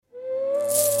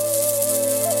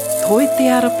Toi Te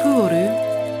Arapuru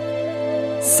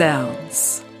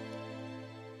Sounds.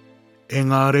 E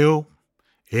ngā reo,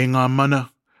 e ngā mana,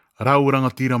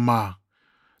 rauranga tira mā,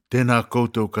 tēnā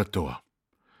koutou katoa.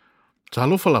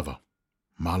 Tālofa lava,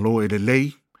 malo e le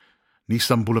lei, ni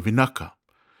sambula vinaka,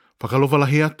 whakalofa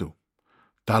lahi atu,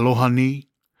 tāloha ni,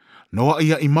 noa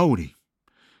ia I Māori,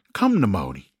 kam na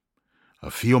Māori, a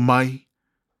whio mai,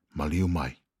 maliu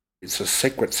mai. It's a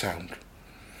sacred sound,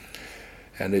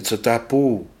 and it's a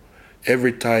tapu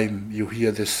every time you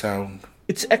hear this sound.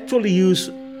 It's actually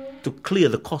used to clear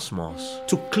the cosmos,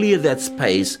 to clear that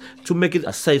space, to make it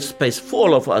a safe space for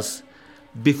all of us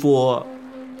before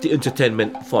the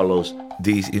entertainment follows.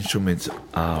 These instruments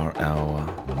are our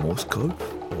Morse code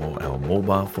or our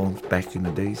mobile phones back in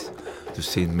the days to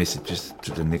send messages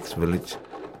to the next village.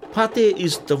 Pate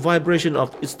is the vibration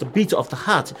of, it's the beat of the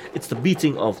heart, it's the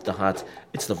beating of the heart,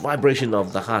 it's the vibration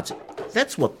of the heart.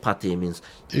 That's what pate means.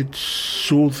 It's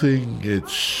soothing,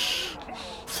 it's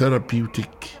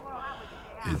therapeutic,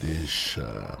 it is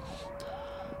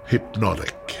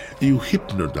hypnotic. You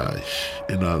hypnotize,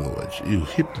 in other words, you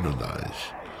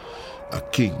hypnotize a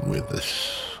king with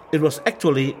this. It was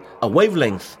actually a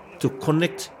wavelength to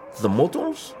connect the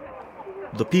mortals,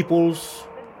 the peoples,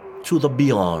 to the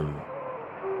beyond.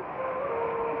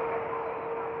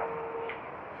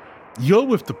 You're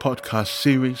with the podcast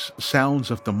series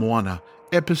Sounds of the Moana,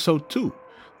 Episode 2,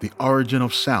 The Origin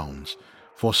of Sounds,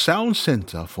 for Sound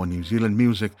Centre for New Zealand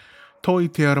Music, Toi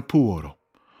Te Arapuoro,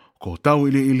 ko tau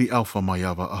ili alpha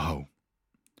maiava ahau.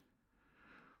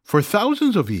 For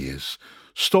thousands of years,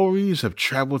 stories have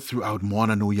travelled throughout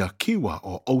Moana Nui a Kiwa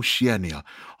or Oceania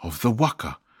of the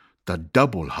waka, the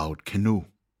double-hulled canoe.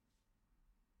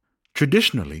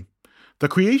 Traditionally, the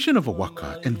creation of a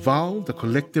waka involved the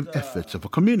collective efforts of a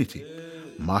community,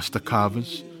 master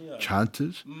carvers,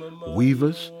 chanters,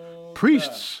 weavers,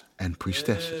 priests, and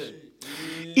priestesses.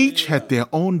 Each had their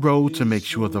own role to make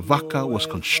sure the waka was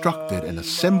constructed and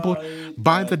assembled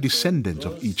by the descendants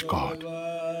of each god.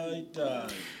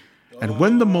 And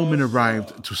when the moment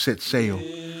arrived to set sail,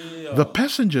 the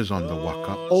passengers on the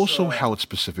waka also held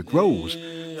specific roles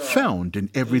found in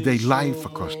everyday life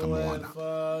across the Moana.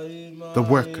 The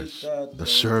workers, the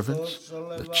servants,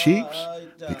 the chiefs,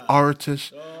 the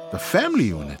orators, the family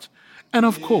unit, and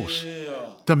of course,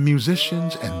 the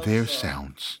musicians and their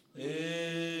sounds.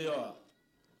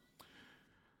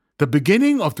 The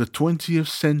beginning of the 20th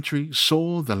century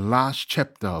saw the last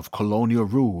chapter of colonial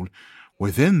rule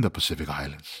within the Pacific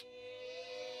Islands.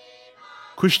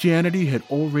 Christianity had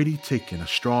already taken a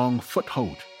strong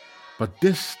foothold, but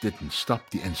this didn't stop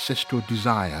the ancestral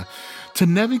desire to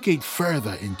navigate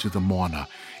further into the Moana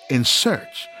in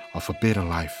search of a better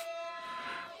life.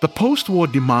 The post-war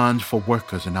demands for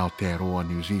workers in Aotearoa,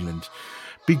 New Zealand,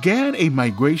 began a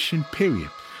migration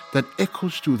period that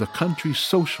echoes through the country's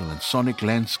social and sonic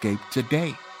landscape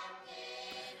today.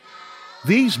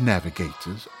 These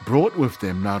navigators brought with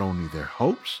them not only their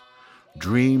hopes,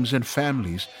 dreams, and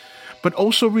families, but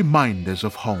also reminders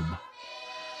of home.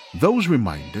 Those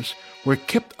reminders were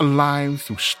kept alive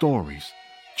through stories,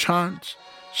 chants,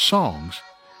 songs,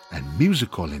 and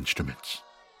musical instruments.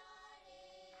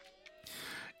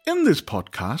 In this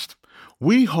podcast,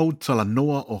 we hold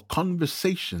talanoa or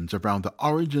conversations around the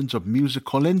origins of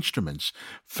musical instruments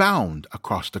found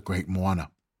across the Great Moana.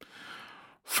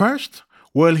 First,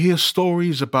 we'll hear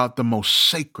stories about the most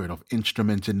sacred of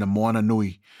instruments in the Moana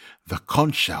Nui, the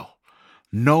conch shell,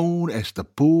 known as the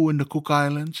pū in the Cook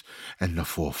Islands and the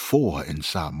fōfōa in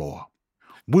Samoa.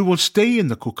 We will stay in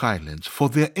the Cook Islands for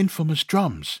their infamous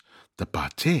drums, the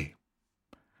pate.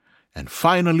 And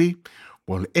finally,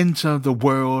 we'll enter the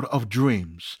world of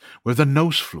dreams with the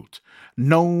nose flute,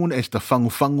 known as the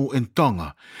whanguwhangu in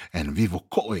Tonga and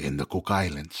vivokoe in the Cook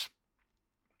Islands.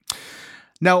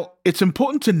 Now, it's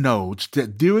important to note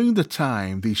that during the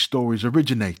time these stories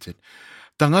originated,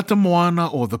 Tangata Moana,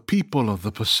 or the people of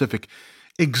the Pacific,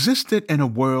 existed in a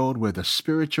world where the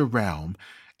spiritual realm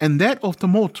and that of the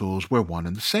mortals were one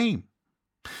and the same.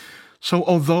 So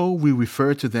although we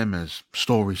refer to them as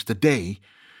stories today,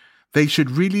 they should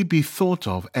really be thought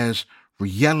of as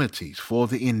realities for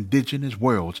the indigenous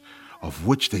worlds of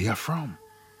which they are from.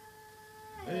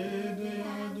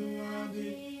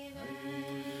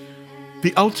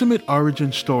 The ultimate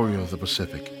origin story of the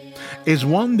Pacific is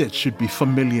one that should be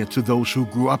familiar to those who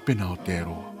grew up in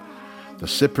Aotearoa. The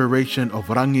separation of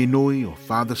Ranginui, or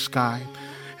Father Sky,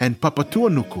 and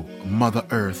Papatuanuku, Mother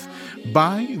Earth,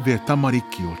 by their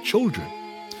tamariki, or children.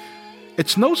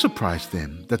 It's no surprise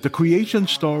then that the creation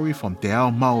story from Te Ao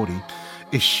Māori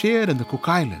is shared in the Cook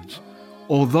Islands,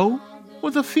 although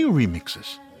with a few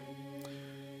remixes.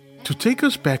 To take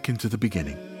us back into the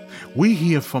beginning, we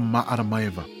hear from Ma'ara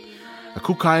Maeva, a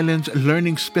Cook Islands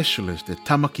learning specialist at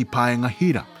Tamaki Paenga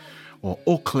Hira, or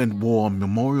Auckland War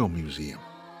Memorial Museum.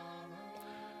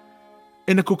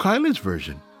 In the Cook Islands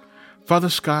version, Father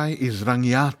Sky is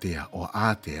Rangiatea or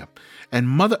Atea, and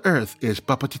Mother Earth is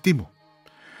Papatitimu.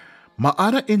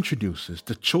 Ma'ara introduces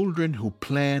the children who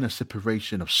plan a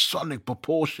separation of sonic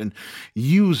proportion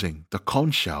using the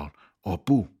conch shell or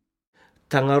pu.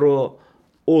 Tangaro,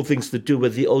 all things to do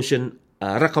with the ocean.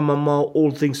 Rakamama,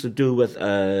 all things to do with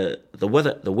the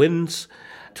weather, the winds.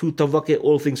 Tutavake,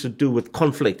 all things to do with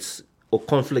conflicts or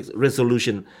conflict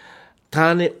resolution.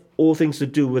 Tane, all things to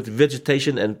do with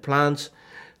vegetation and plants.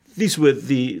 These were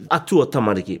the Atua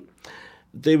Tamariki.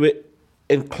 They were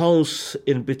enclosed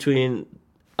in between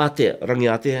Atea,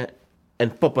 Rangiatea,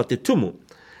 and Papatitumu.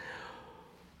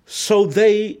 So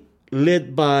they,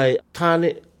 led by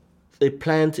Tane, they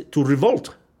planned to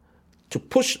revolt, to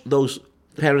push those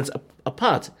parents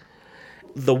apart.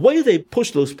 The way they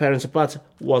pushed those parents apart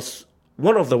was,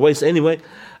 one of the ways anyway,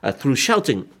 through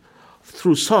shouting,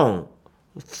 through song,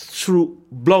 through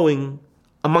blowing,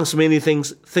 amongst many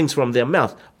things from their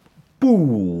mouth.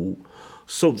 Poo.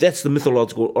 So that's the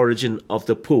mythological origin of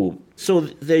the poo. So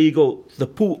there you go. The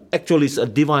poo actually is a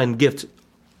divine gift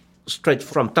straight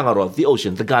from Tangaroa, the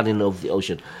ocean, the guardian of the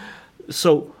ocean.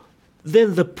 So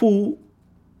then the poo,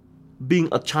 being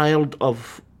a child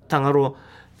of Tangaroa,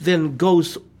 then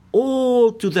goes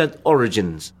all to that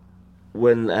origins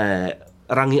when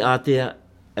Rangiatea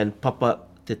and Papa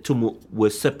Te Tumu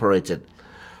were separated.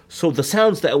 So the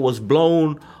sounds that was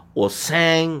blown or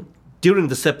sang during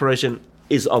the separation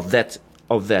is of that.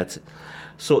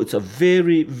 So it's a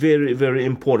very, very, very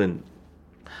important.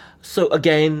 So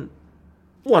again,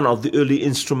 one of the early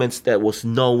instruments that was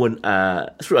known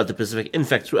throughout the Pacific, in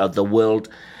fact throughout the world,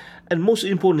 and most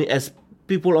importantly as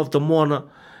people of the Moana,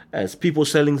 as people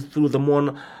sailing through the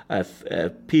Moana,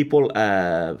 people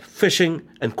fishing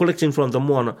and collecting from the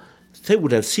Moana, they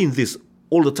would have seen this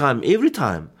all the time, every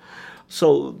time.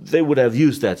 So they would have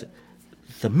used that.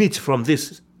 The meat from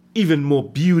this, even more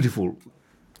beautiful.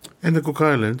 In the Cook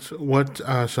Islands, what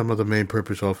are some of the main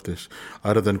purpose of this,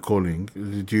 other than calling?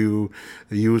 Did you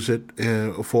use it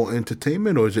for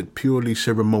entertainment, or is it purely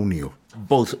ceremonial?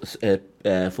 Both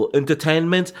for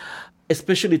entertainment,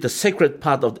 especially the sacred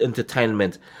part of the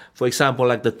entertainment. For example,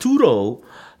 like the turo,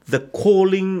 the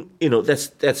calling,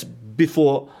 that's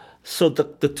before. So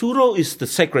the turo is the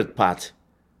sacred part.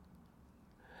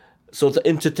 So the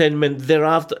entertainment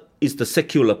thereafter is the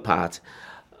secular part.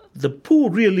 The poo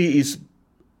really is,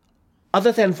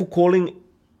 other than for calling,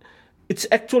 it's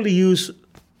actually used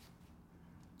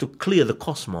to clear the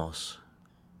cosmos,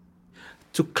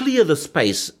 to clear the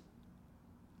space,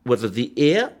 whether the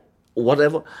air or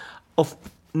whatever, of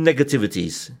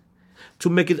negativities, to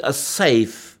make it a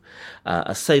safe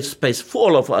space for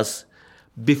all of us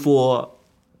before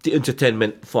the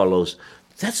entertainment follows.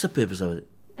 That's the purpose of it.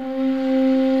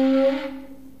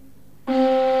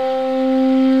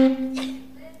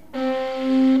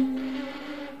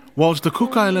 Whilst the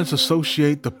Cook Islands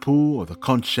associate the poo or the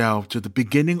conch shell to the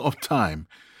beginning of time,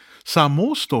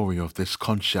 Samoa's story of this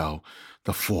conch shell,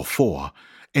 the 4-4,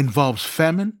 involves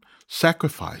famine,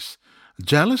 sacrifice,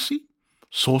 jealousy,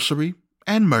 sorcery,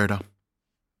 and murder.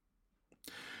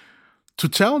 To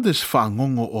tell this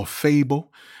whaangongo or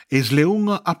fable is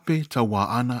Leunga Ape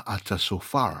Tawaana Ata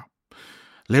Sofara.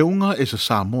 Leunga is a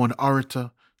Samoan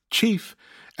orator, chief,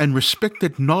 and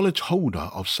respected knowledge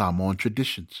holder of Samoan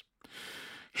traditions.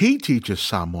 He teaches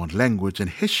Samoan language and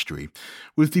history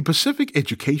with the Pacific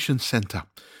Education Center,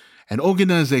 an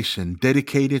organization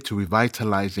dedicated to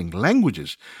revitalizing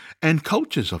languages and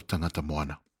cultures of Tangata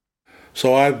Moana.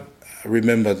 So I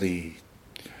remember the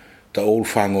old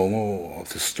whangongo of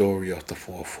the story of the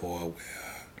 4-4, where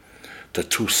the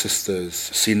two sisters,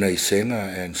 Sinai Senga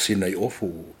and Sinai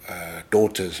Ofu,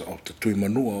 daughters of the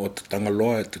Tuimanua or the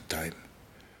Tangaloa at the time.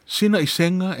 Sinai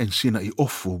Senga and Sinai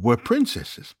Ofu were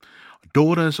princesses,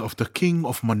 daughters of the king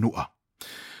of Manua.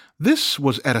 This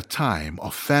was at a time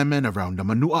of famine around the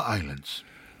Manua Islands.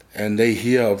 And they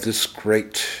hear of this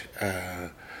great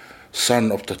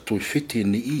son of the Tuifiti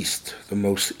in the east, the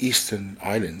most eastern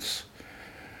islands,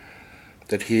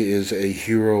 that he is a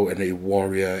hero and a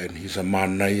warrior, and he's a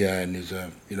manaya, and he's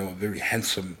a very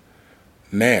handsome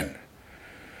man.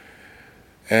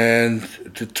 And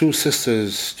the two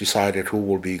sisters decided who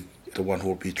will be the one who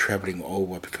will be traveling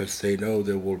over, because they know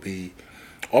there will be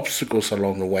obstacles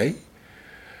along the way.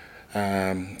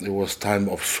 It was time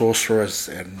of sorcerers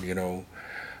and,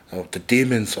 of the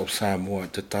demons of Samoa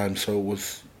at the time, so it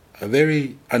was a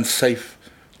very unsafe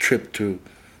trip to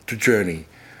journey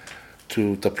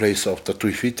to the place of the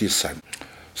Tuifiti's son.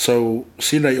 So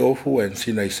Sinai Ofu and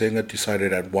Sinai Senga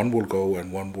decided that one will go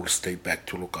and one will stay back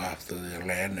to look after their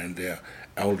land and their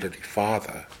elderly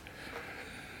father.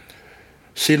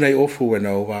 Sinai Ofu went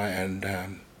over and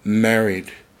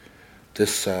married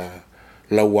this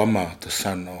Lawama, the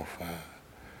son of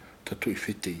the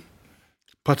Tuifiti.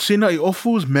 But Sinai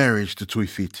Ofu's marriage to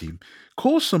Tuifiti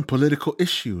caused some political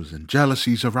issues and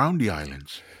jealousies around the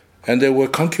islands. And there were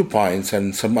concubines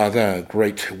and some other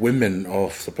great women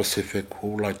of the Pacific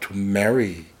who liked to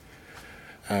marry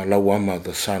Lawama,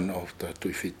 the son of the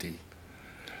Tuifiti.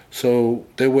 So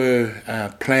there were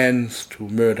plans to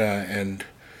murder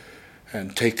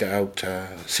and take out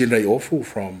Sinai Ofu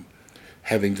from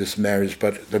having this marriage,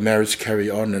 but the marriage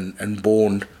carried on and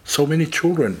born so many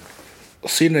children.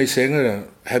 Sinai Senga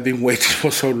had been waiting for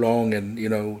so long, and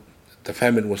the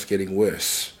famine was getting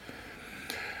worse.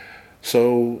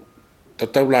 So the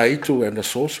Taulaitu and the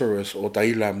sorcerers, or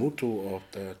Taila Mutu of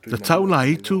the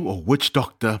Taulaitu, or witch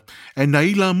doctor, and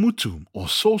Naila Mutu, or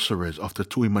sorcerers of the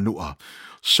Tuimanua,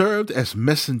 served as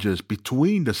messengers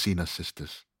between the Sina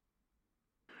sisters.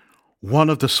 One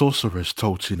of the sorcerers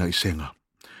told Sinai Senga,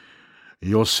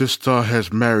 "Your sister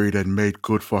has married and made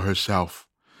good for herself.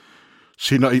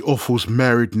 Sinai Ofu's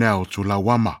married now to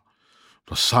Lawama,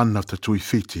 the son of the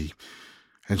Tuifiti,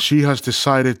 and she has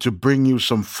decided to bring you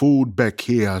some food back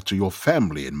here to your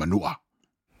family in Manua."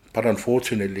 But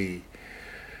unfortunately,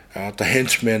 the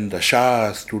henchmen, the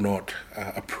Shahs, do not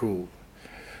approve.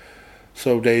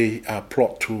 So they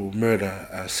plot to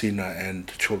murder Sina and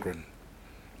the children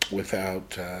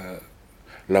without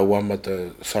Lawama,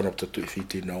 the son of the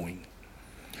Tuifiti, knowing.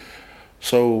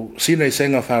 So Sinai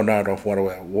Senga found out of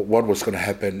what was going to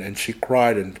happen, and she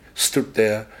cried and stood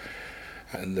there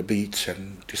on the beach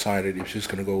and decided if she's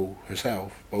going to go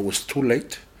herself. But it was too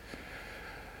late.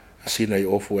 Sinai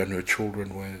Ofu and her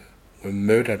children were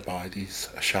murdered by these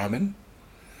shaman,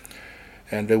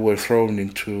 and they were thrown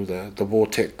into the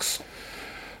vortex.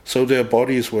 So their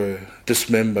bodies were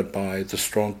dismembered by the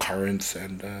strong currents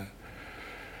and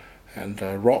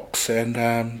rocks, and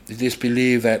it is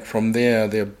believed that from there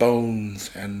their bones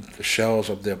and the shells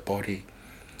of their body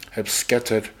have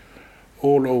scattered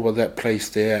all over that place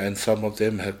there, and some of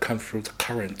them have come through the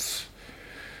currents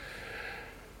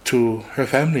to her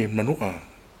family in Manua.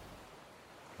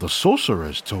 The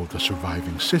sorcerers told the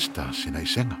surviving sister, Sinai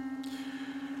Senga,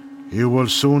 "You will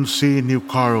soon see new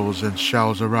corals and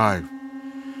shells arrive.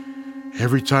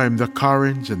 Every time the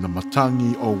currents and the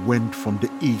matangi or wind from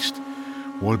the east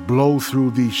will blow through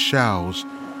these shells,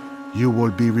 you will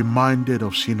be reminded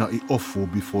of Sinai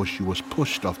Ofu before she was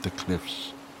pushed off the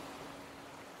cliffs."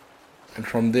 And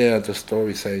from there, the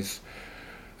story says,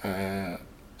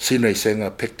 Sinai Senga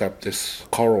picked up this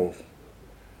coral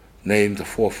named the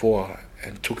 4-4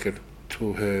 and took it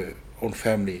to her own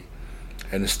family,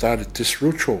 and started this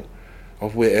ritual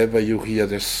of wherever you hear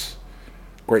this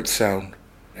great sound,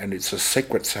 and it's a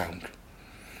sacred sound,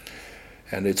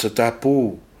 and it's a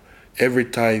tapu. Every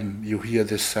time you hear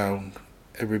this sound,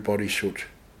 everybody should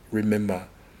remember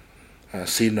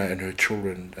Sina and her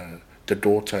children, the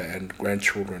daughter and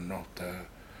grandchildren of the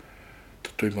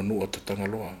Tuimanua, the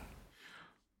Tangaloa.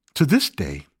 To this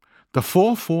day, the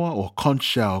 4-4 or conch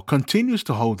shell continues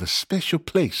to hold a special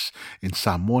place in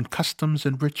Samoan customs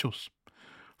and rituals.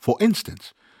 For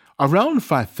instance, around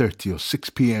 5:30 or 6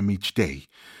 p.m. each day,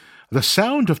 the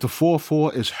sound of the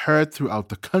 4-4 is heard throughout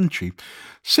the country,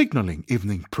 signaling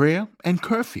evening prayer and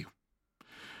curfew.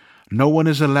 No one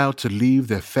is allowed to leave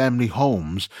their family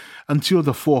homes until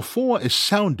the 4-4 is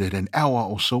sounded an hour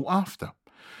or so after.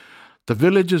 The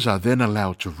villagers are then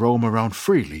allowed to roam around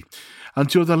freely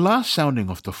until the last sounding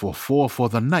of the 4-4 for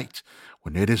the night,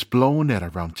 when it is blown at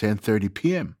around 10:30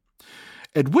 p.m.,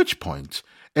 at which point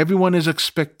everyone is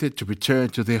expected to return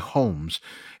to their homes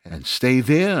and stay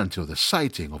there until the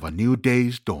sighting of a new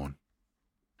day's dawn.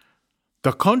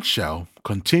 The conch shell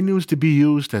continues to be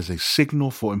used as a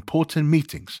signal for important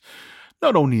meetings,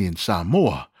 not only in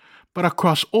Samoa, but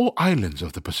across all islands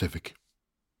of the Pacific.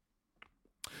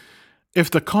 If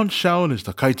the conch shell is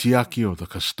the kaitiaki or the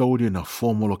custodian of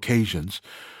formal occasions,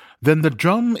 then the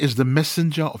drum is the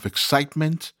messenger of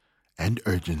excitement and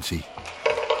urgency.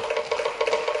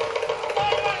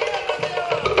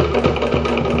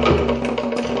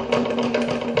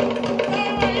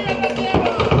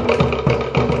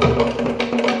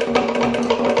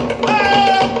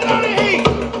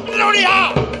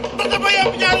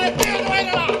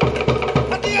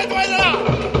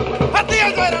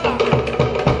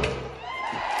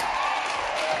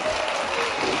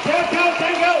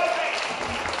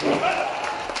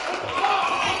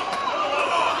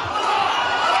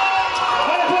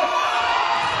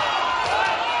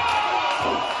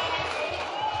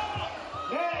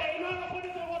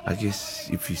 I guess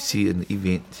if you see an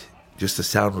event, just the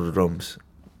sound of the drums,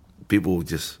 people will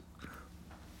just,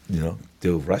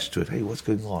 they'll rush to it. Hey, what's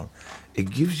going on? It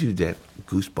gives you that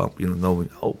goosebump, knowing,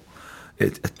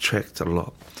 it attracts a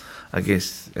lot. I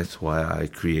guess that's why I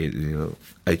created,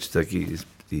 Aitutaki is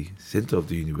the center of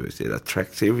the universe. It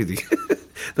attracts everything.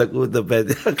 The good, the bad,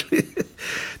 the ugly.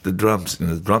 The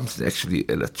drums actually,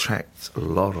 it attracts a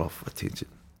lot of attention.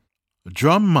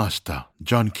 Drum Master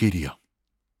John Kidia.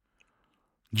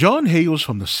 John hails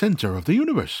from the center of the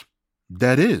universe.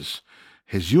 That is,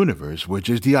 his universe, which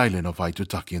is the island of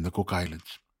Aitutaki in the Cook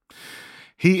Islands.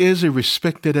 He is a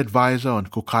respected advisor on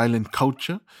Cook Island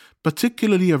culture,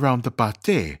 particularly around the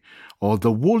pate, or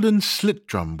the wooden slit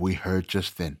drum we heard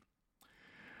just then.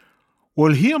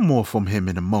 We'll hear more from him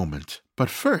in a moment, but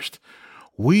first,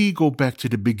 we go back to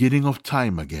the beginning of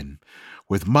time again,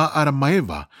 with Ma'ara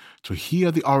Maeva to hear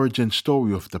the origin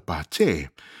story of the pate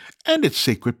and its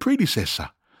sacred predecessor,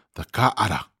 the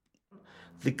Ka'ara.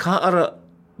 The Ka'ara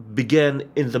began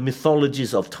in the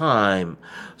mythologies of time.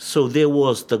 So there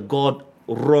was the god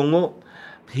Rongo.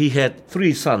 He had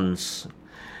 3 sons.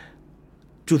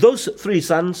 To those 3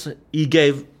 sons, he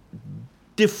gave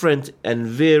different and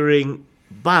varying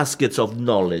baskets of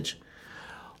knowledge.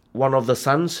 One of the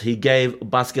sons, he gave a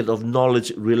basket of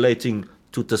knowledge relating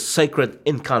to the sacred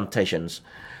incantations.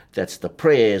 That's the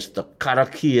prayers, the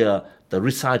karakia, the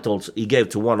recitals he gave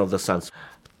to one of the sons.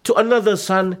 To another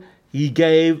son, he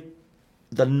gave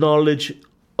the knowledge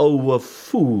over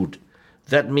food.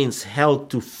 That means how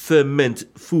to ferment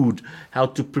food, how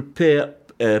to prepare,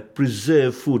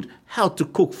 preserve food, how to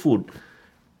cook food.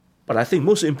 But I think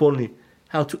most importantly,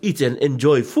 how to eat and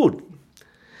enjoy food.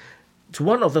 To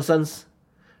one of the sons,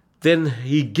 then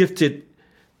he gifted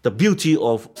the beauty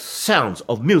of sounds,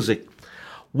 of music,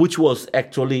 which was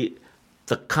actually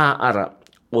the ka'ara,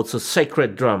 or the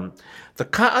sacred drum. The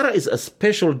ka'ara is a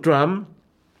special drum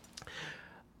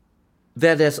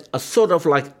that has a sort of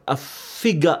like a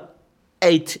figure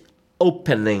 8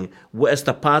 opening, whereas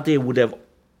the pate would have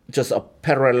just a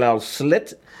parallel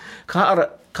slit. Ka'ara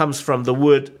comes from the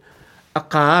word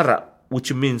akara,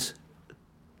 which means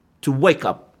to wake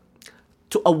up,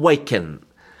 to awaken.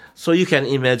 So you can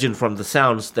imagine from the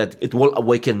sounds that it will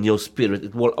awaken your spirit,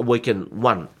 it will awaken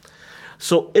one.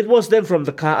 So it was then from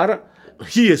the ka'ara,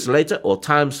 years later or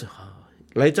times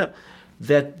later,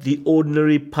 that the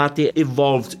ordinary pate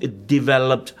evolved, it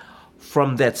developed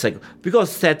from that sacred.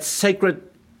 Because that sacred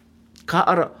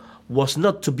ka'ara was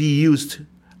not to be used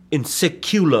in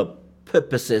secular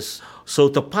purposes. So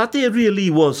the pate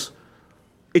really was,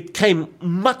 it came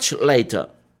much later.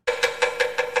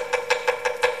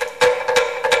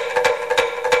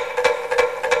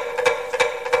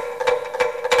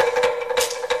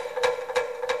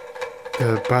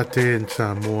 The pate in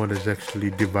Samoan is actually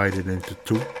divided into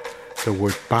 2. The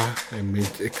word pa, it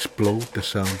means explode, the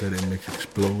sound that it makes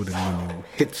explode and when you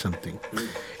hit something.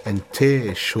 And te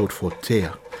is short for tea,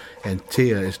 and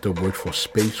tea is the word for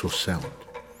space or sound.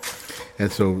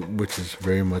 And so, which is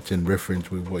very much in reference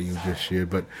with what you just shared.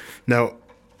 But now,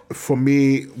 for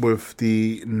me, with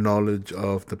the knowledge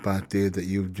of the pate that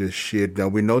you've just shared, now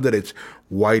we know that it's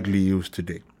widely used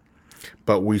today,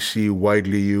 but we see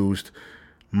widely used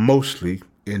mostly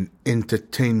in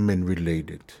entertainment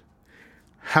related.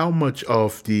 How much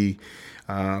of the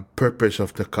purpose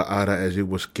of the ka'ara as it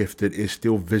was gifted is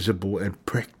still visible and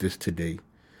practiced today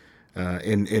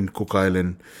in Cook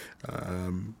Island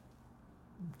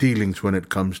dealings when it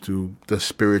comes to the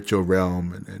spiritual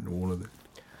realm and all of that?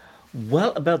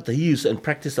 Well, about the use and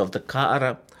practice of the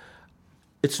ka'ara,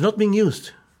 it's not being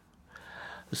used.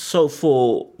 So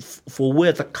for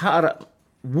where the ka'ara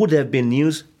would have been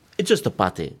used, it's just a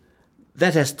pate.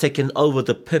 That has taken over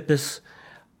the purpose,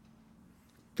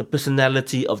 the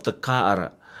personality of the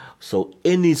ka'ara. So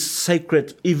any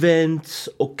sacred events,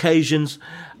 occasions,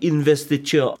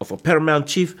 investiture of a paramount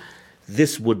chief,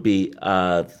 this would be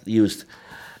used.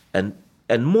 And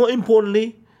more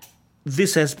importantly,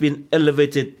 this has been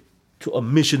elevated to a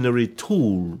missionary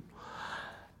tool.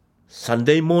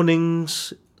 Sunday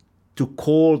mornings, to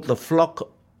call the flock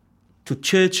to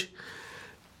church,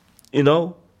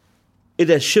 it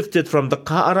has shifted from the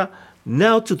ka'ara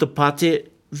now to the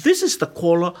pate. This is the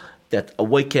caller that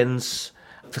awakens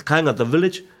the kainga of the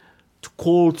village to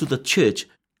call to the church.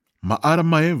 Ma'ara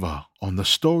Maeva on the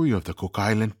story of the Cook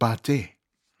Island pate.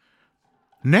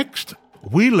 Next,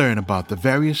 we learn about the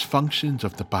various functions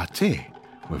of the pate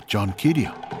with John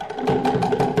Kidia.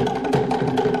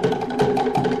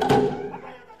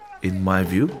 In my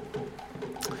view,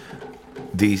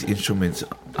 these instruments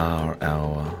are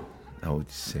our I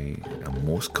would say, a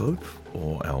Morse code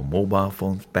or our mobile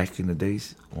phones back in the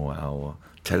days, or our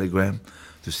telegram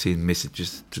to send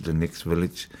messages to the next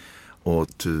village or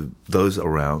to those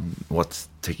around what's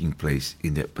taking place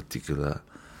in that particular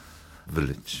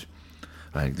village.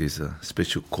 Like there's a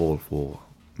special call for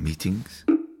meetings.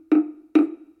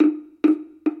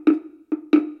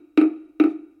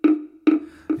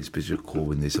 A special call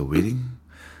when there's a wedding.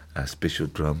 A special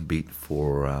drum beat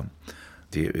for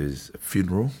there is a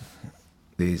funeral.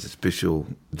 There's a special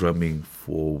drumming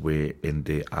for where in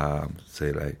they are,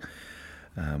 say like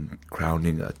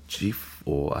crowning a chief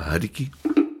or a hariki.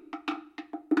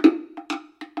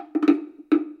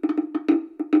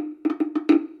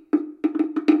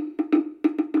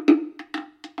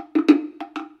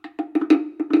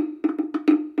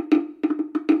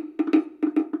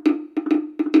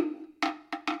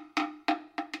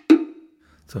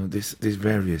 So there's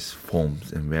various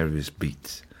forms and various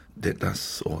beats that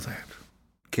does all that.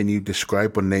 Can you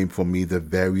describe or name for me the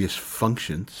various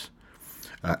functions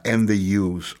and the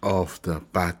use of the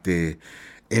pate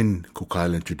in Cook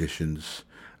Island traditions,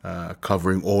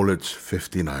 covering all its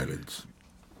 15 islands?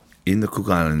 In the Cook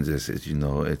Islands, as you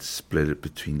know, it's split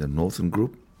between the northern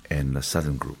group and the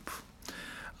southern group.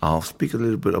 I'll speak a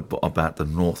little bit about the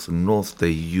north. In the north, they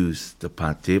use the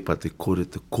pate, but they call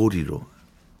it the koriro,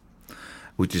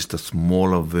 which is the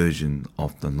smaller version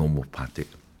of the normal pate.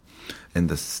 And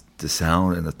the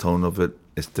sound and the tone of it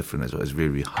is different as well. It's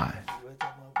very high.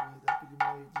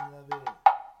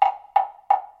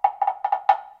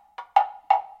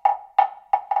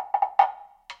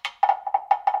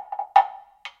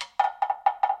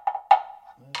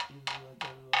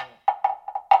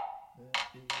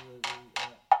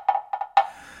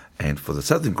 And for the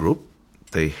southern group,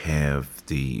 they have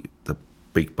the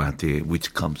big pate,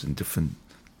 which comes in different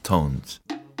tones.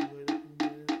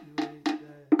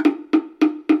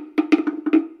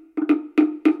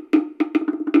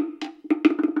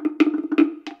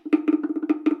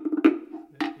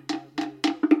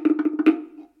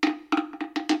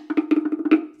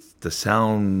 The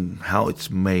sound, how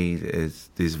it's made, is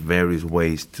there's various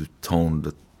ways to tone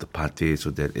the pate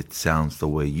so that it sounds the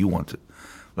way you want it.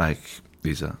 Like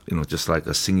there's a, just like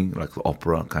a singing, like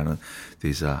opera kind of.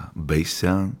 There's a bass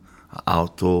sound,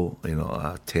 alto,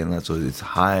 a tenor. So it's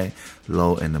high,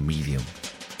 low, and a medium.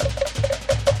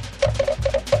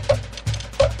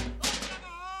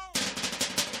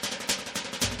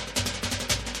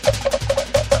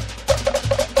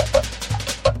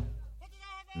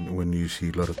 When you see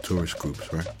a lot of tourist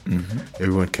groups, right? Mm-hmm.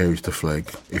 Everyone carries the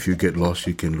flag. If you get lost,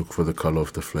 you can look for the color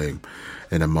of the flag.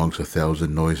 And amongst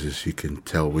 1,000 noises, you can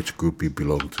tell which group you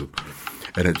belong to.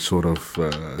 And it's sort of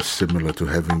similar to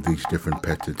having these different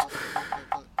patterns.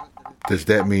 Does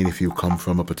that mean if you come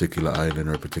from a particular island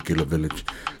or a particular village,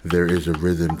 there is a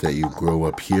rhythm that you grow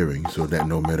up hearing, so that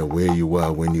no matter where you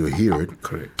are, when you hear it,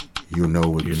 correct, you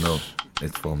know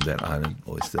it's from that island,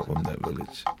 or it's from that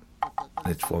village.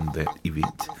 It's from that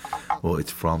event, or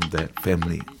it's from that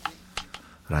family.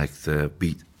 Like the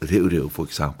beat Reu, for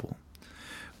example.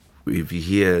 If you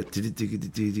hear,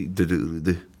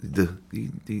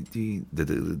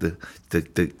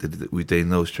 they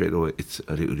know straight away it's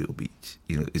a Reu beat.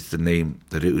 It's the name,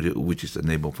 the Reu, which is the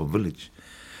name of a village.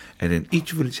 And then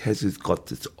each village has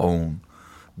got its own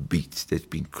beats that's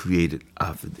been created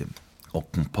after them, or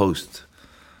composed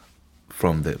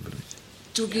from that village.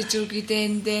 Tuki tuki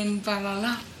den den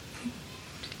balala.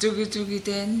 Tuki tuki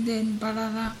den den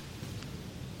balala.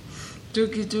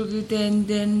 Tuki tuki den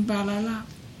den balala.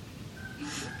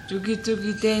 Tuki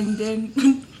tuki den den.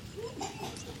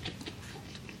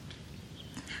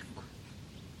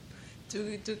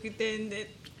 Tuki tuki den den.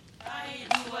 Ai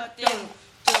dua ten.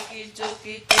 Tuki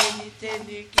tuki teni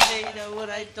teni kireira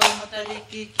urai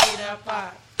tomatariki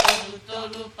kirapa. Tolu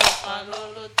tolu papa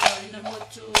lolo toina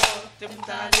mochu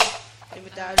temtali.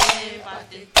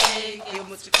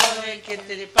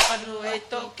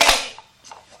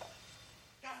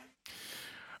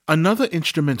 Another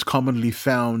instrument commonly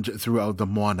found throughout the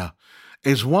Moana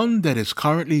is one that is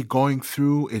currently going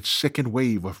through its second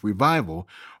wave of revival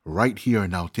right here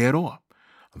in Aotearoa,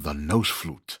 the nose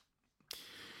flute.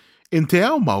 In Te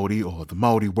Ao Māori, or the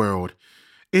Māori world,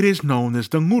 it is known as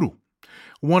the nguru,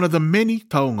 one of the many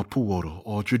taonga puoro,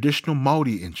 or traditional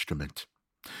Māori instrument.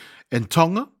 In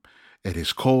Tonga, it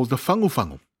is called the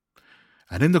whangu,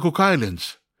 and in the Cook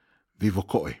Islands,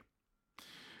 vivokoe.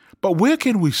 But where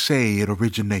can we say it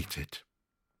originated?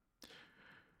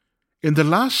 In the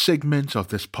last segment of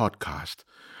this podcast,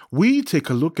 we take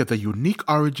a look at the unique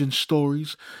origin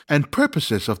stories and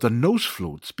purposes of the nose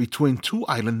flutes between two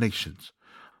island nations,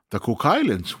 the Cook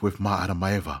Islands with Ma'ara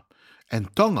Maeva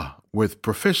and Tonga with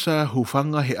Professor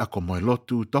Hufanga He Ako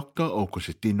Moilotu, Dr.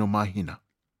 Okositino Mahina.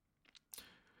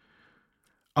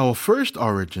 Our first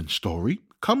origin story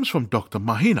comes from Dr.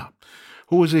 Mahina,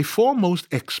 who is a foremost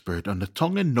expert on the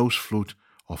Tongan nose flute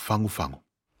or fangu-fangu.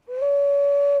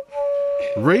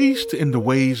 Raised in the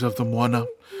ways of the Moana,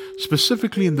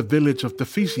 specifically in the village of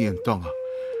Tefisi in Tonga,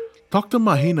 Dr.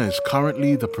 Mahina is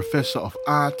currently the Professor of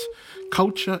Art,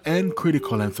 Culture and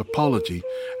Critical Anthropology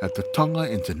at the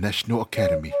Tonga International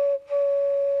Academy.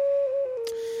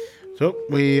 So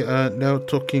we are now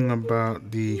talking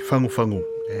about the fangu-fangu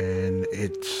and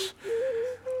its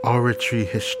oratory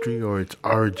history or its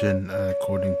origin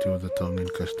according to the Tongan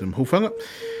custom. Hufanga,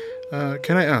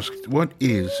 can I ask, what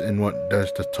is and what does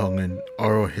the Tongan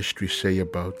oral history say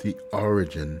about the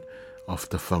origin of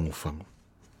the fangu-fangu?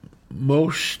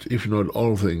 Most, if not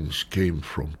all things, came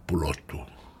from Pulotu.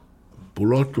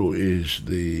 Pulotu is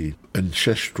the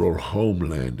ancestral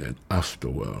homeland and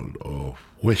afterworld of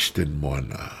Western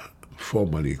Moana,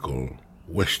 formerly called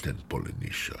Western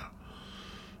Polynesia,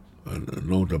 and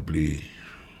notably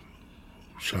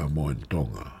Samoa and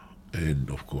Tonga, and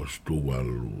of course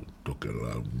Tuvalu,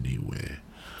 Tokelau, Niue,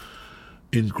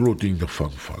 including the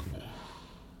fangu-fangu,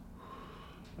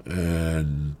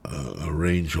 and a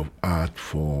range of art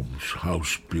forms,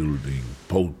 house building,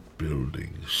 boat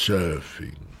building,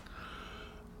 surfing,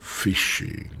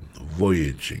 fishing,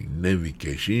 voyaging,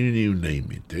 navigation, you name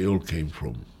it, they all came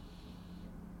from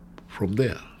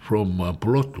there, from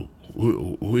Pulotu,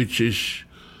 which is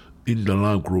in the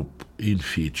Lau group in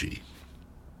Fiji.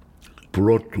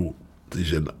 Pulotu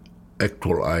is an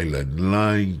actual island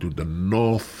lying to the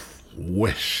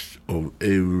northwest of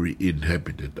every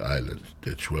inhabited island.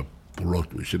 That's where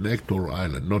Pulotu is, an actual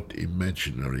island, not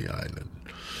imaginary island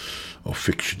or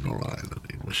fictional island.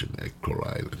 It was an actual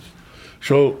island.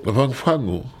 So the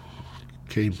fangu-fangu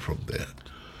came from there.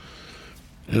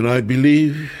 And I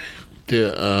believe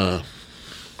there are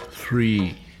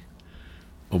 3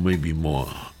 or maybe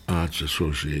more arts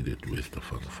associated with the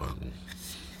fangu-fangu.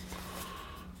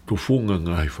 Tufunga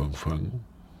ngai fangu-fangu,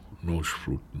 nose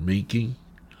flute making.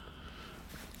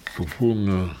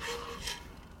 Tufunga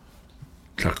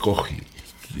takohi,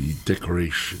 the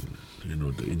decoration,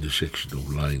 the intersection of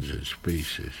lines and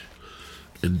spaces,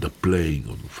 and the playing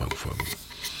on the fangu-fangu.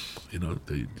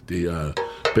 They are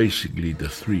basically the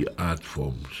 3 art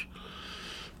forms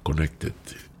connected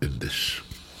in this.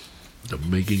 The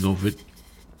making of it,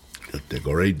 the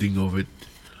decorating of it,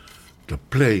 the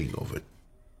playing of it.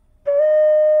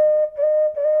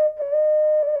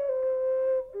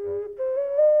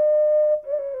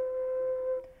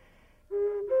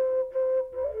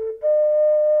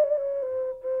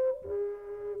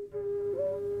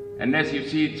 And as you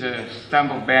see, it's a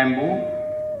stump of bamboo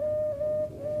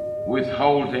with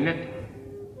holes in it,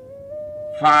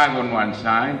 5 on one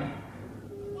side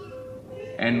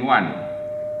and 1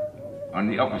 on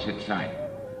the opposite side.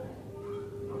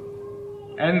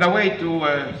 And the way to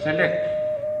select,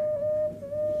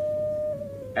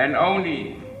 and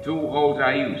only 2 holes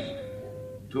are used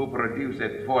to produce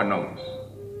that 4 notes.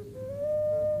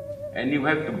 And you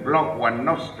have to block one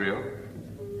nostril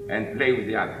and play with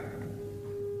the other.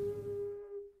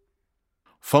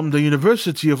 From the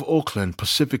University of Auckland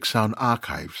Pacific Sound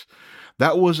Archives,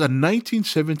 that was a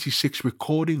 1976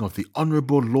 recording of the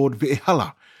Honourable Lord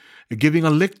Ve'ehala giving a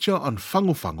lecture on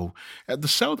fangu-fangu at the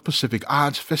South Pacific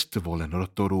Arts Festival in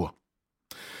Rotorua.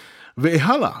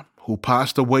 Ve'ehala, who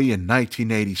passed away in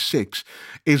 1986,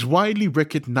 is widely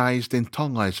recognized in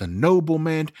Tonga as a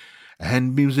nobleman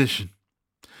and musician.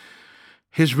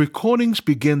 His recordings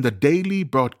begin the daily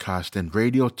broadcast in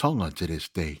Radio Tonga to this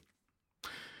day.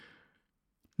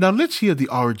 Now let's hear the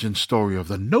origin story of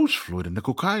the nose flute in the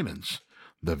Cook Islands,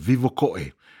 the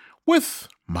vivoko'e, with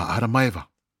Ma'ara Maiva.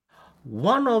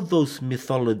 One of those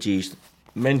mythologies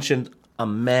mentioned a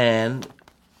man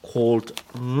called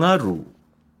Ngaru.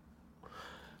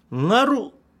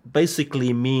 Ngaru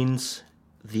basically means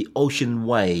the ocean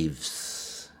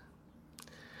waves.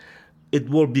 It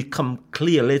will become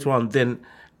clear later on then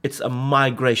it's a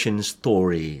migration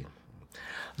story.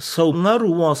 So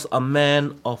Ngaru was a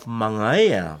man of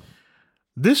Mangaia.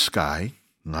 This guy,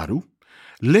 Ngaru,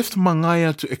 left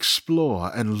Mangaia to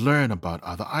explore and learn about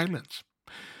other islands.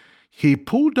 He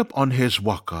pulled up on his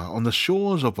waka on the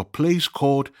shores of a place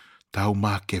called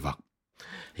Taumakeva.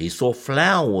 He saw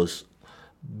flowers,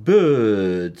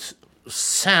 birds,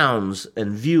 sounds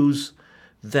and views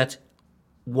that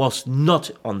was not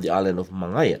on the island of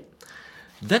Mangaia.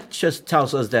 That just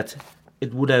tells us that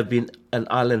it would have been an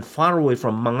island far away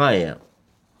from Mangaia.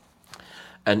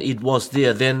 And it was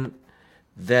there then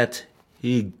that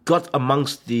He got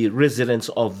amongst the residents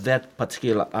of that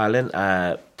particular island,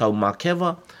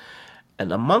 Taumakeva,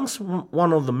 and amongst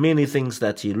one of the many things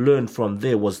that he learned from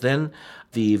there was then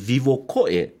the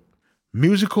vivokoe.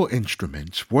 Musical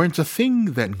instruments weren't a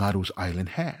thing that Ngaru's island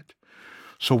had,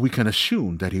 so we can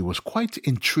assume that he was quite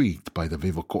intrigued by the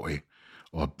vivokoe,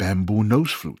 or bamboo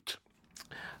nose flute.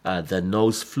 The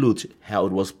nose flute, how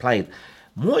it was played.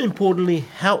 More importantly,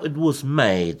 how it was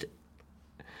made.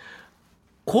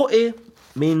 Koe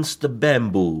means the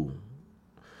bamboo.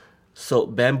 So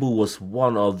bamboo was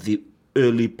one of the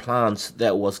early plants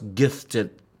that was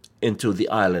gifted into the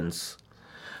islands.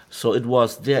 So it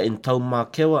was there in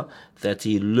Taumakeva that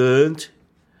he learned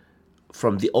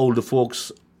from the older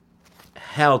folks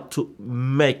how to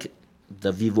make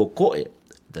the vivokoe,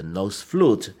 the nose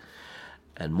flute.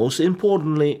 And most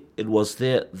importantly, it was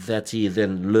there that he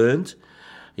then learned,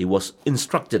 he was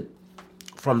instructed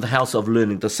from the House of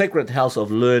Learning, the Sacred House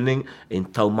of Learning in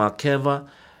Taumakeva,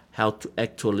 how to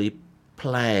actually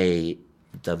play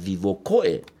the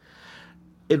vivokoe.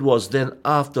 It was then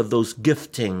after those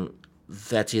gifting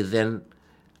that he then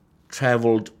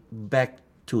traveled back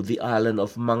to the island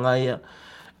of Mangaia,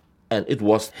 and it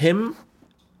was him,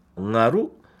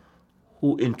 Ngaru,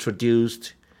 who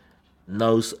introduced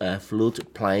nose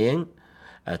flute playing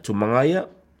to Mangaia,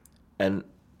 and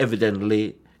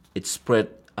evidently it spread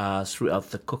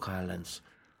throughout the Cook Islands.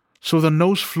 So the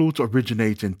nose flute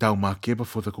originates in Taumakeva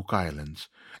for the Cook Islands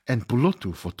and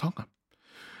Pulotu for Tonga.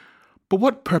 But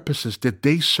what purposes did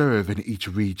they serve in each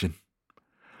region?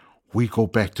 We go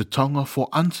back to Tonga for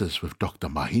answers with Dr.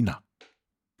 Mahina.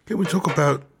 Can we talk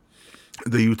about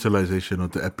the utilization or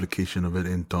the application of it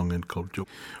in Tongan culture?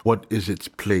 What is its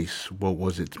place? What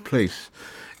was its place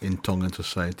in Tongan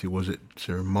society? Was it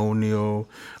ceremonial,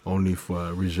 only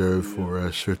for reserved for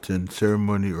a certain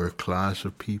ceremony or a class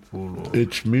of people? Or?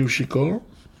 It's musical,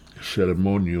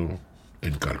 ceremonial,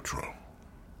 and cultural.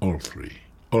 All three,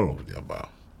 all of the above.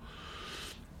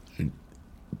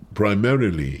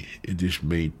 Primarily, it is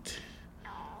made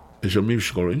as a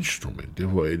musical instrument,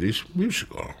 therefore it is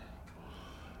musical.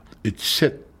 It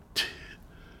set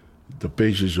the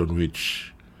basis on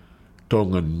which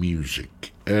Tongan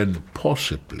music and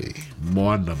possibly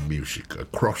Moana music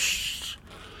across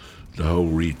the whole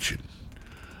region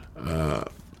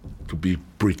to be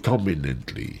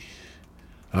predominantly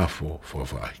Afro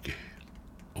Whawhaike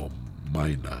or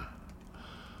minor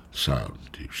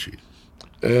sound, you see.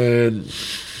 And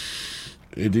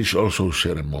it is also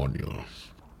ceremonial.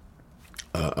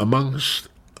 Amongst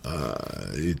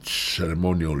its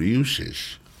ceremonial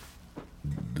uses,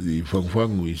 the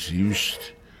whangwhangu is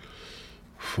used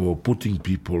for putting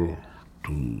people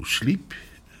to sleep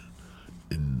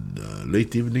in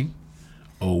late evening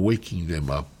or waking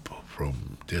them up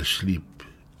from their sleep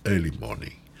early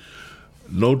morning.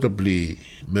 Notably,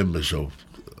 members of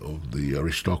the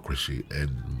aristocracy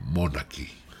and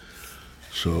monarchy.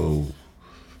 So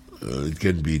it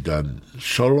can be done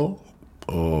solo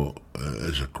or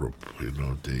as a group. You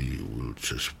know, they will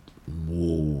just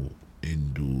move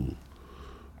into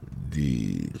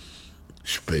the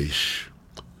space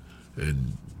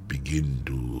and begin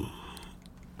to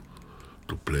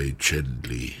play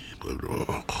gently, you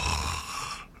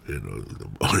know,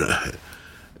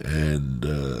 and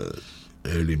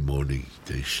early morning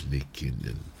they sneak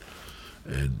in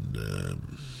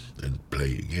and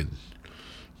play again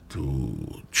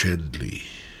to gently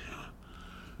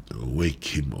wake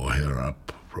him or her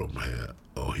up from her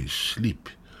or his sleep.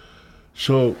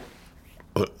 So,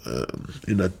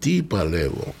 in a deeper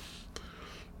level,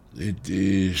 it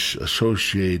is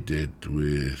associated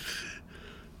with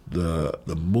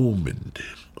the movement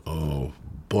of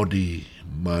body,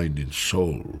 mind, and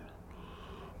soul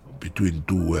between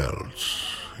two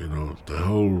worlds. You know, the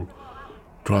whole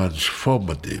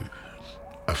transformative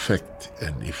effect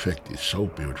and effect is so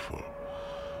beautiful,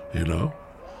 you know,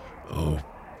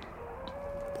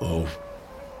 of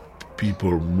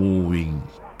people moving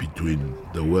between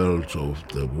the worlds of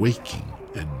the waking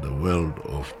and the world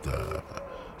of the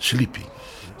sleeping.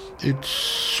 It's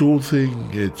soothing,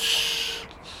 it's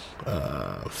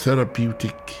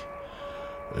therapeutic,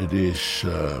 it is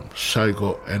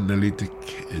psychoanalytic,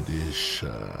 it is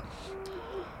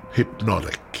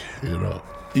hypnotic, you know.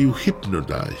 You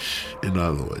hypnotize, in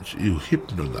other words, you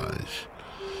hypnotize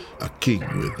a king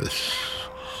with this,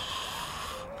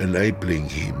 enabling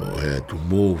him or her to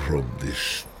move from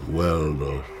this world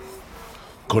of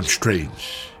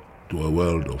constraints to a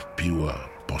world of pure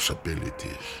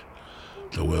possibilities,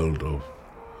 the world of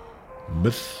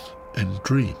myth and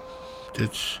dream.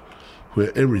 That's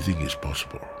where everything is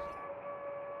possible.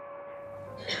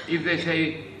 If they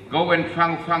say, go and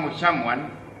fang with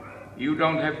someone, You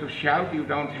don't have to shout, you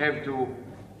don't have to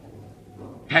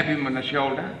tap him on the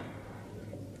shoulder.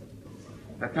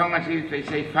 The Tongans, if they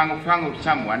say fangu fangu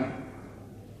someone,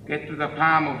 get to the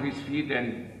palm of his feet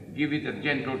and give it a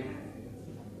gentle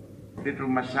little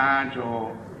massage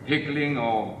or tickling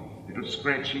or little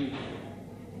scratching.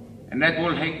 And that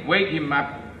will wake him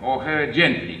up or her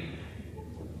gently.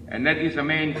 And that is the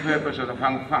main purpose of the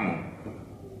fangu fangu.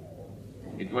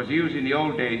 It was used in the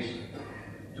old days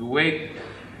to wake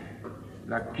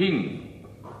the king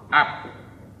up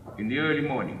in the early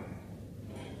morning.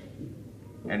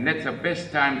 And that's the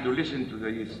best time to listen to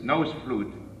his nose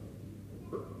flute,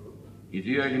 is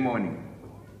the early morning,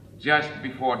 just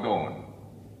before dawn.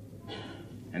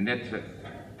 And that's the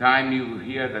time you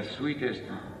hear the sweetest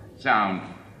sound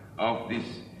of this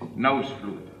nose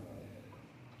flute.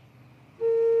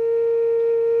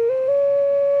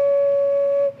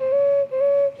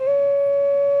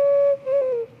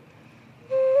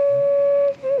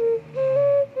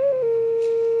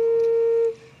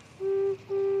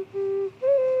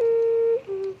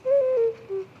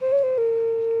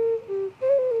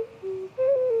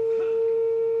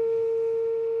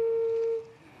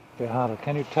 Ve'ehala,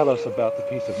 can you tell us about the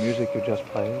piece of music you just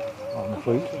played on the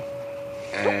flute?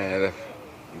 The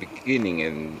beginning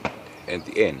and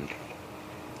the end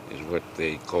is what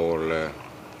they call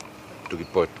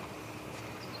tukipot,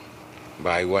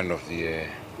 by one of the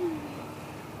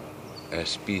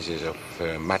species of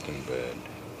mutton bird.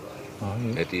 Oh,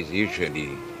 yes. That is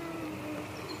usually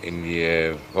in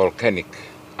the volcanic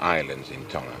islands in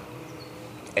Tonga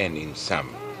and in some.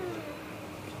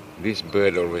 This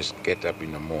bird always get up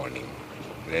in the morning,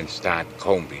 then start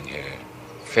combing her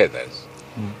feathers.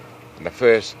 The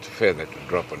first feather to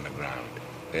drop on the ground,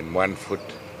 then one foot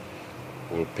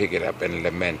will pick it up and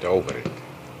lament over it.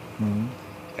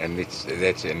 And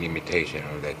that's an imitation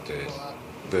of that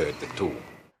bird, the tu.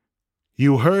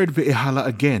 You heard Ve'ehala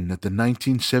again at the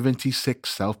 1976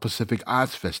 South Pacific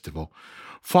Arts Festival,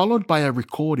 followed by a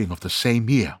recording of the same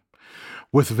year,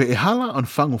 with Ve'ehala on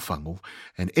Fangu Fangu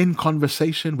and in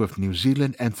conversation with New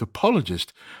Zealand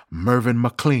anthropologist Mervyn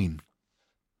McLean.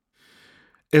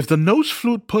 If the nose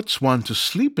flute puts one to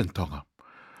sleep in Tonga,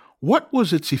 what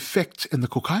was its effect in the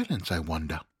Cook Islands, I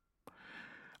wonder?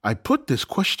 I put this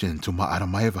question to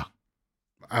Ma'aramaeva.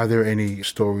 Are there any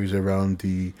stories around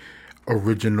the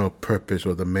original purpose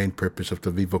or the main purpose of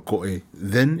the Vivoko'e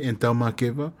then in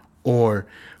Taumakeva, or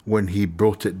when he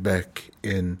brought it back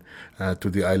in to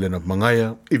the island of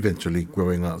Mangaya, eventually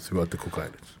growing out throughout the Cook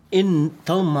Islands? In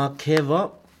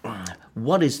Taumakeva,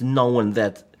 what is known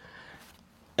that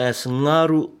as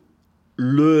Ngaru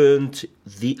learned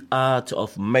the art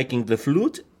of making the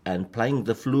flute and playing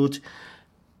the flute,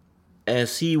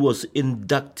 as he was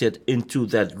inducted into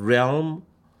that realm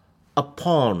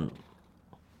upon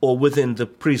or within the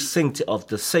precinct of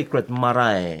the sacred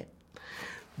marae,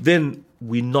 then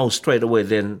we know straight away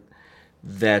then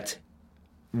that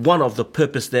one of the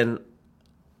purpose then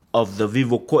of the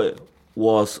Vivoko'e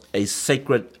was a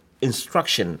sacred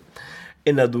instruction.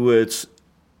 In other words,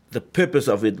 the purpose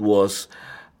of it was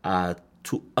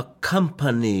to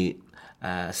accompany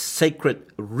sacred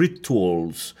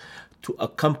rituals, to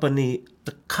accompany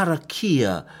the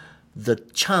karakia, the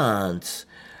chants.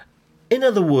 In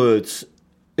other words,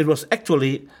 it was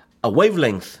actually a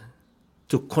wavelength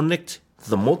to connect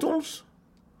the mortals,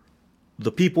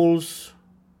 the peoples,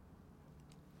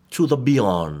 to the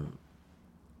beyond.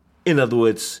 In other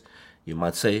words, you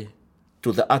might say,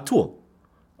 to the atua,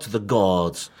 to the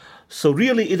gods. So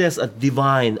really it has a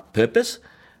divine purpose.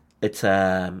 It's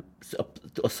to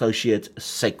associate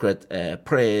sacred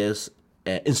prayers,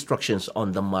 instructions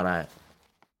on the marae.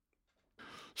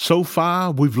 So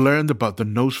far, we've learned about the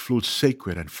nose flute's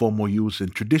sacred and formal use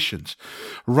and traditions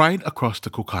right across the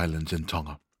Cook Islands and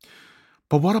Tonga.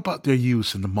 But what about their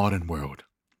use in the modern world?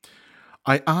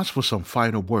 I asked for some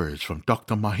final words from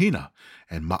Dr. Mahina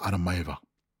and Ma'aramaeva.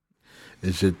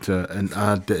 Is it an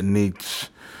art that needs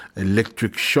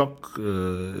electric shock,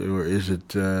 or is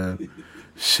it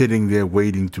sitting there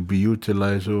waiting to be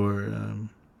utilized, or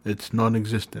it's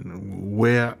non-existent?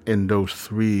 Where in those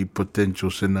three potential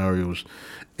scenarios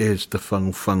is the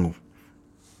fangu fangu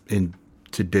in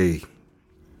today?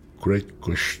 Great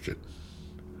question.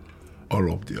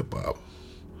 All of the above.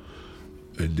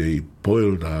 And they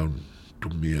boil down to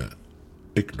mere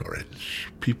ignorance.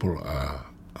 People are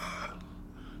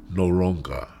no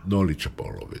longer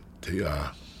knowledgeable of it. They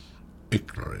are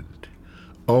ignorant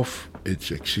of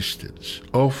its existence,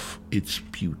 of its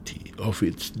beauty, of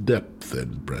its depth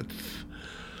and breadth,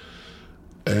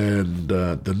 and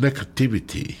the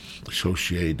negativity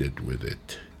associated with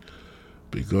it,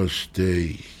 because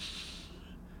they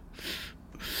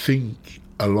think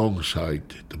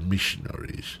alongside the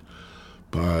missionaries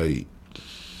by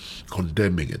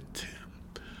condemning it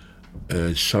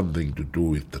as something to do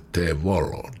with the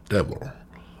devil,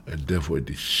 and therefore it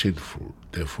is sinful.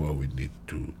 Therefore, we need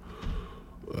to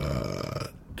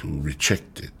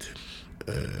reject it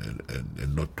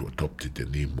and not to adopt it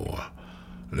anymore.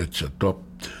 Let's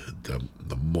adopt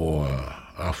the more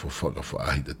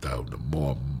the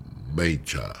more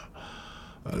major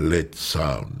led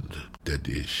sound that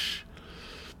is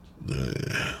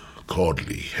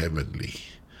godly, heavenly.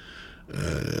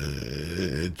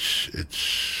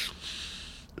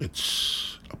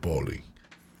 It's appalling.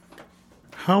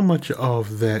 How much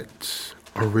of that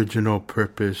original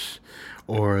purpose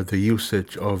or the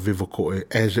usage of Vivako'e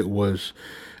as it was,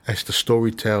 as the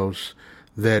story tells,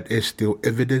 that is still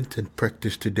evident and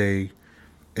practiced today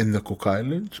in the Cook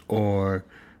Islands, or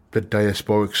the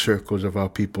diasporic circles of our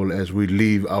people as we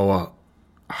leave our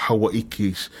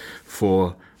Hawaiikis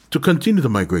to continue the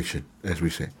migration, as we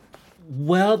say?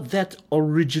 Well, that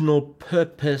original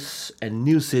purpose and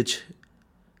usage,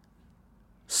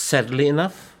 sadly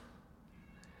enough,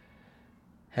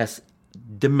 has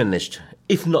diminished,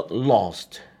 if not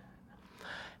lost.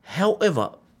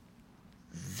 However,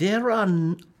 there are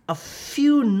a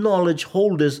few knowledge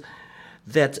holders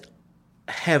that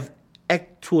have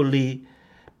actually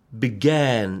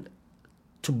began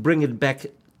to bring it back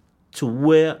to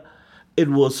where it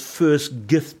was first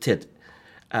gifted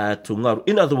to Ngaru.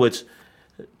 In other words,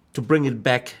 to bring it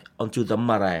back onto the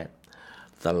marae.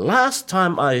 The last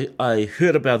time I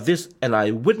heard about this and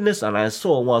I witnessed and I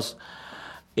saw was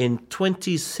in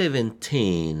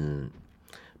 2017.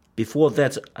 Before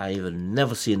that, I have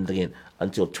never seen it again.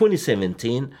 Until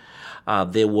 2017,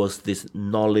 there was this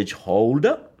knowledge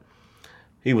holder.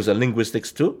 He was a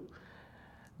linguistics too.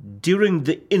 During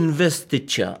the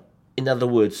investiture, in other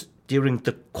words, during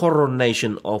the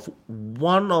coronation of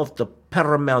one of the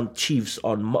paramount chiefs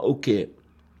on Mauke,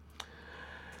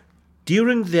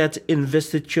 during that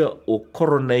investiture or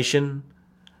coronation,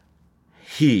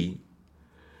 he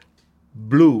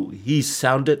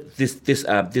sounded,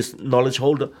 this knowledge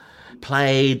holder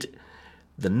played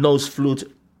the nose flute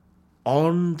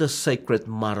on the sacred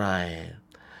marae,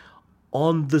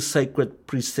 on the sacred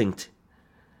precinct,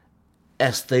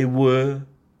 as they were,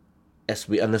 as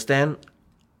we understand,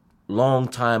 long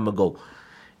time ago.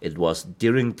 It was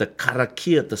during the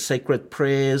karakia, the sacred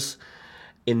prayers,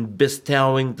 in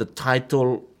bestowing the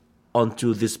title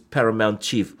onto this paramount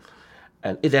chief.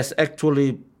 And it has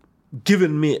actually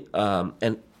given me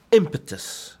an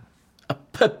impetus, a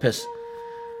purpose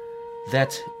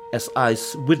that, as I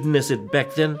witnessed it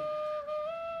back then,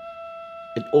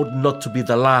 it ought not to be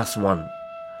the last one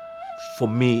for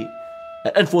me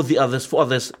and for others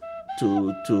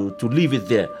to leave it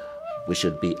there. We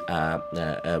should be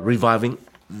reviving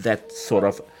that sort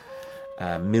of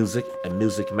music and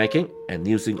music making and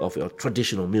using of your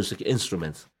traditional music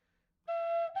instruments.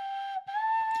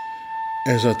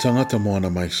 As a tangata moana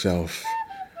myself,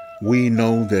 we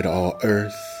know that our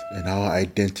earth and our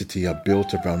identity are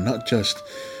built around not just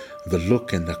the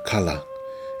look and the color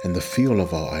and the feel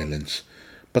of our islands,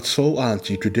 but so are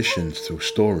the traditions through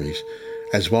stories,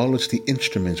 as well as the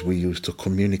instruments we use to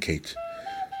communicate.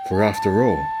 For after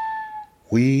all,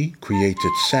 we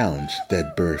created sounds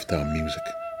that birthed our music.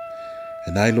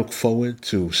 And I look forward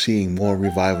to seeing more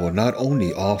revival not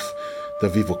only of the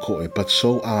Vivako'e, but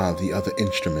so are the other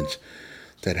instruments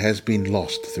that has been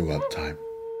lost throughout time.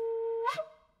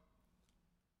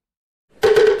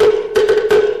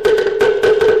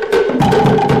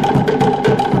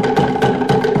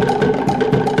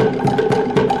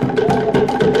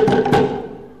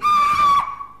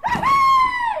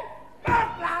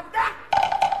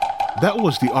 That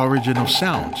was the origin of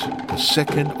sounds, the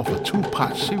second of a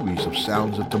two-part series of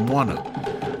Sounds of Te Moana.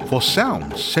 For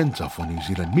Sounds, Centre for New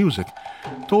Zealand Music,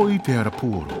 toi te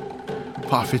arapuro,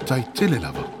 pa'awhetai tele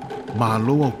lava,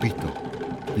 mahalo au pito,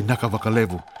 inaka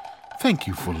wakalevu. Thank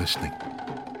you for listening.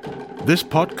 This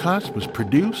podcast was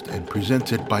produced and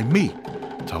presented by me,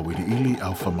 Tawiri'ili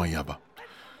Alpha Mayaba.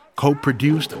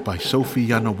 Co-produced by Sophie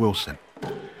Yana Wilson.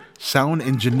 Sound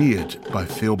engineered by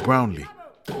Phil Brownlee.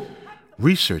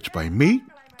 Research by me,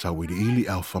 Tawiri'ili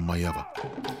Alpha Mayava.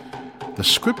 The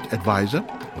script advisor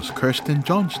was Kirsten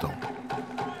Johnstone.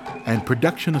 And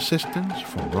production assistants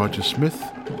from Roger Smith,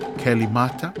 Kelly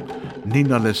Mata,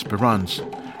 Nina Lesperance,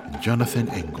 and Jonathan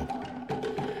Engel.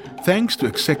 Thanks to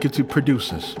executive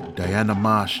producers Diana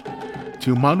Marsh,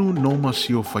 Tiumalu Noma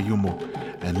Siofayumo,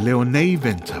 and Leone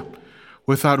Venta,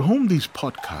 without whom these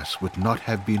podcasts would not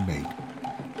have been made.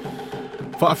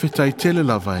 Fa'awhetai tele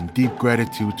lava and deep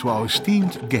gratitude to our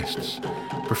esteemed guests,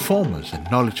 performers and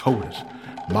knowledge holders,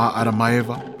 Ma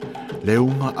Aramaeva,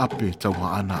 Leunga Ape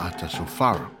Tawaana Ata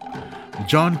Sofara,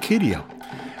 John Kidia,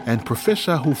 and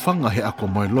Professor Hufanga He Ako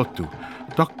Moilotu,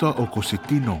 Dr.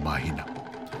 Okositino Mahina.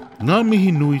 Ngā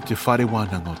mihi nui te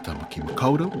wharewana ngā Tamaki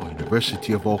Makaurau o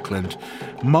University of Auckland,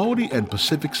 Māori and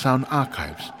Pacific Sound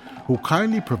Archives, who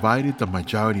kindly provided the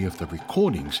majority of the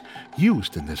recordings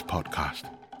used in this podcast.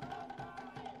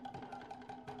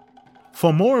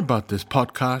 For more about this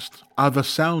podcast, other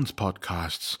Sounds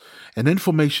podcasts, and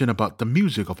information about the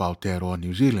music of Aotearoa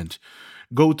New Zealand,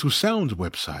 go to Sounds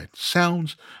website,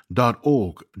 sounds.org.nz.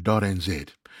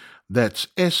 That's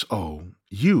SOUNZ.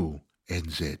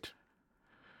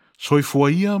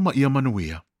 Soifua ia ma ia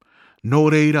manuia. No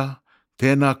reira,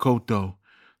 tēnā koutou,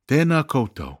 tēnā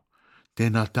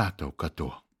tātou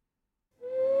katoa.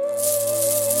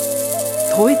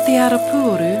 Toi te ara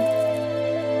puoru,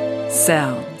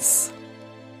 Sounds.